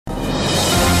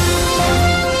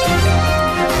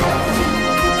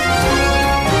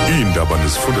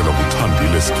ndisifundela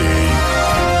kuThandile Skeyi.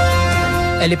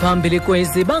 Eliphambili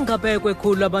kwezi Bangaphaya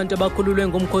kwekhulu abantu abakhululwe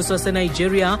ngumkhosi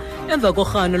waseNigeria emva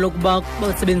korhano lokuba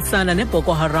basebenzisana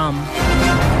neBoko Haram.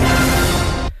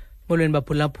 Molweni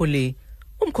baphulaphuli.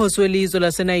 Umkhosi welizwe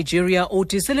laseNigeria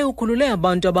uthi sele ukhulule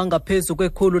abantu abangaphezu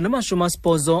kwekhulu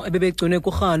nama-80 ebebegcinwe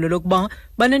kurhano lokuba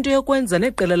banento yokwenza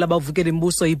neqela labavukeli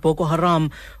imbuso iBoko Haram,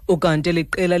 ukanti eli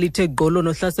qela lithe gqolo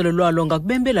nohlaselo lwalo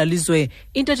ngakubembela lizwe.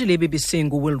 Intatheli yeBBC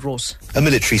nguWill Ross. A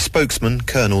military spokesman,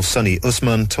 Colonel Sonny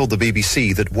Usman, told the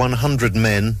BBC that 100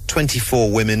 men,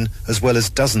 24 women, as well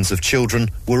as dozens of children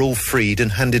were all freed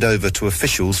and handed over to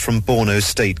officials from Borno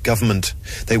state government.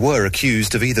 They were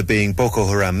accused of either being Boko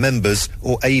Haram members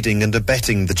or aiding and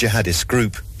abetting the jihadist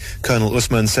group. Colonel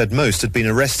Usman said most had been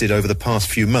arrested over the past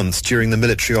few months during the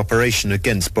military operation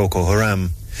against Boko Haram.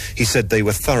 He said they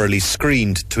were thoroughly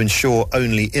screened to ensure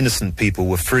only innocent people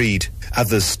were freed.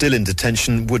 Others still in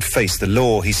detention would face the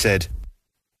law, he said.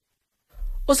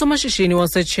 Osomashishini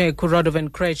waseCzech uRadovan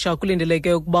Krejcir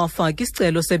kulindeleke ukuba afake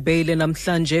isicelo sebeyile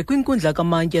namhlanje kwinkundla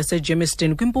kamantyi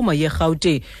yaseGermiston kwimpuma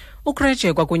yeRhawuti.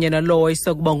 uKrejcir kwakunye nalowo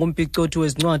isakuba ngumphicothi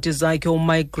wezincwadi zakhe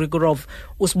uMike Grigorov,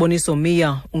 uSiboniso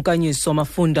Mia, uNkanyiso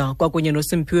Mafunda kwakunye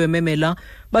noSimphiwe Memela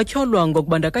batyholwa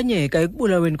ngokubandakanyeka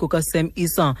ekubulaweni kukaSam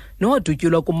Isa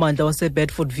nowadutyulwa kummandla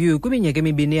waseBedford View kwiminyaka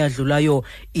emibini eyadlulayo.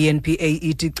 INPA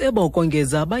ithi ceba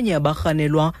ukongeza abanye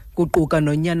abarhanelwa kuquka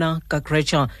nonyana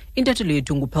kaKrejcir. Intatheli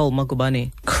yethu nguPaul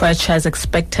Magubane. Krejcir is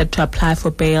expected to apply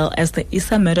for bail as the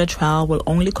Isa murder trial will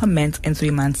only commence in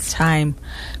 3 months' time.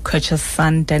 Krejcir's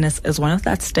son Dennis is one of the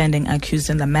outstanding accused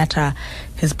in the matter.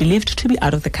 He's believed to be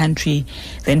out of the country.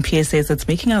 The NPA says it's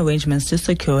making arrangements to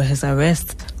secure his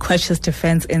arrest. Krejcir's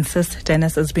defense insists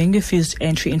Dennis is being refused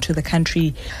entry into the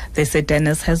country. They say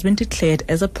Dennis has been declared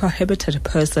as a prohibited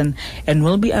person and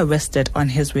will be arrested on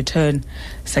his return.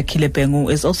 Sakile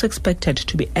Bengu is also expected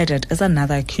to be added as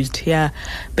another accused here.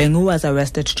 Bengu was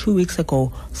arrested 2 weeks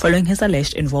ago following his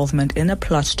alleged involvement in a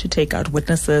plot to take out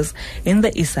witnesses in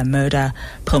the Isa murder.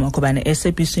 Promakobane,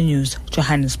 SABC News,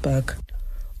 Johannesburg.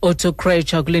 Otto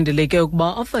Krejcir kulindeleke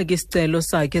ukuba afake isicelo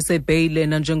sakhe sebeyile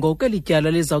nanjengoko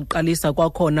elityala lizawuqalisa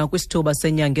kwakhona kwisithuba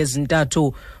senyanga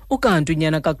ezintathu. Ukanti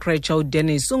unyana kaKrejcir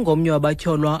uDennis ungomnye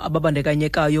wabatyholwa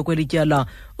ababandakanyekayo kwelityala,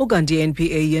 ukanti iNPA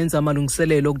yenza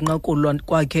amalungiselelo okunqakulwa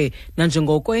kwakhe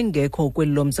nanjengoko engekho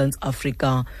kweli loMzantsi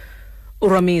Afrika.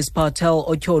 uRamiz Patel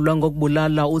otyholwa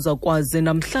ngokubulala uzakwazi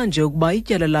namhlanje ukuba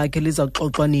ityala lakhe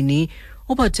lizaxoxwa nini.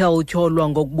 uPatel utyholwa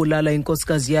ngokubulala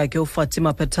inkosikazi yakhe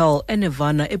uFatima Patel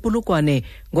eNevana ePulukwane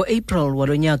ngo-April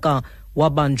walonyaka.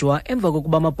 Wabanjwa emva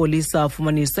kokuba amapolisa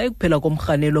afumanisa ekuphela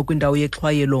komrhanelo kwindawo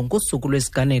yexhwayelo ngosuku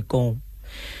lwesiganeko.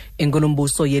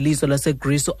 Inkulumbuso yelizwe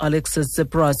laseGreece Alexis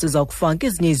Tsipras izakufaka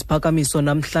ezinye iziphakamiso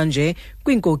namhlanje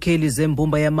kwiinkokheli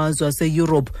zembumba yamazwe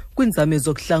aseEurope kwinzame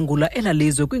zokuhlangula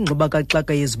elalizwe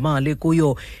kwingxubakaxaka yezimali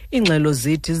kuyo. Ingxelo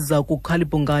zithi ziza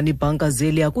kukhalibhungana ibhanka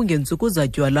zelia kungeentsuku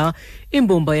zatywala.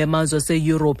 Imbumba yamazwe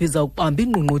aseEurope iza kubamba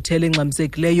ingqungquthela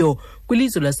engxamisekileyo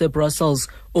kwilizwe laseBrussels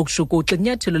ukushukuxa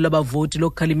inyathelo labavoti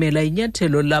lokukhalimela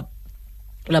inyathelo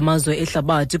lamazwe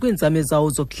ehlabathi kwinzame zawo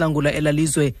zokuhlangula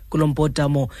elalizwe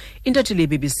kulombhodamo. Intatheli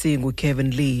yeBBC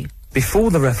nguKevin Lee. Before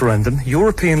the referendum,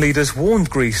 European leaders warned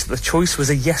Greece that the choice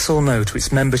was a yes or no to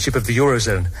its membership of the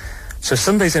Eurozone. So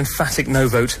Sunday's emphatic no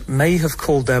vote may have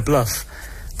called their bluff.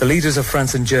 The leaders of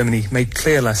France and Germany made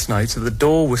clear last night that the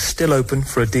door was still open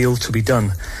for a deal to be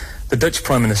done. The Dutch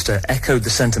Prime Minister echoed the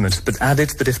sentiment, but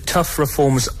added that if tough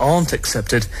reforms aren't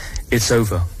accepted, it's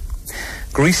over.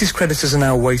 Greece's creditors are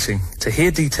now waiting to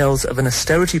hear details of an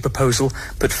austerity proposal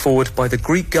put forward by the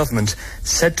Greek government,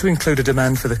 said to include a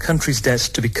demand for the country's debt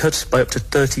to be cut by up to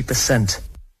 30%.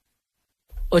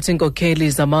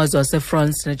 Otinkokheli zamazwe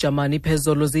aseFrance neJamani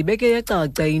phezolo zibeke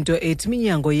yacaca into ethi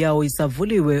iminyango yawo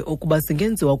isavuliwe ukuba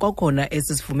singenziwa kwakhona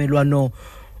esi sivumelwano.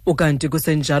 Ukanti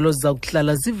kusenjalo ziza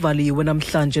kuhlala zivaliwe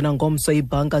namhlanje nangomso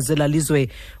ibhanka zelalizwe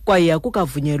kwaye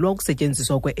akukavunyelwa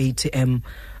ukusetyenziswa kwe-ATM.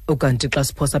 Ukanti xa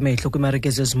siphosa amehlo kwimarike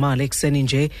zezimali ekuseni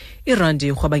nje, irandi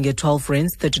irhwaba nge-12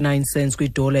 rands 39 cents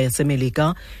kwidola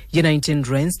yaseMelika,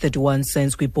 yi-19 rands 31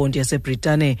 cents kwiponti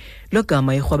yaseBritane,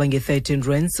 logama irhwaba nge-13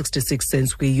 rands 66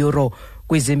 cents kwi-euro.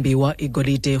 Kwizimbiwa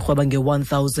igolide irhwaba nge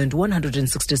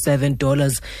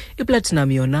 $1,167,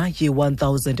 iplatinum yona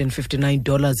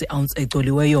yi-$1,059 i-ounce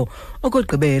ecoliweyo.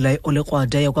 Okugqibela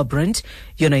iolikrwada yakwaBrent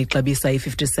yona ixabisa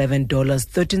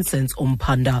 $57.13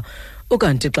 umphanda.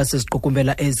 Ukanti xa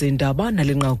siziqukumbela ezi ndaba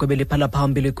nalinqaku ebeliphala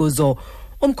phambili kuzo,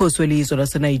 Umkhosi welizwe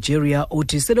laseNigeria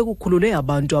uthi sele kukhululwe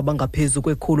abantu abangaphezu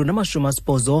kwekhulu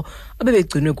nama-80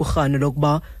 abebegcinwe korhano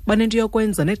lokuba banento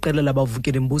yokwenza neqela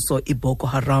labavukeli mbuso iBoko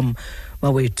Haram.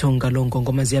 Mawethu ngalongo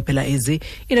ngoma ziyaphela ezi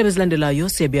indaba ezilandelayo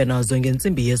siyabuya nazo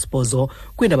ngentsimbi yesibhozo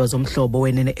kwiindaba zomhlobo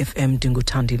wenene FM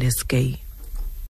Ndinguthandile Skay.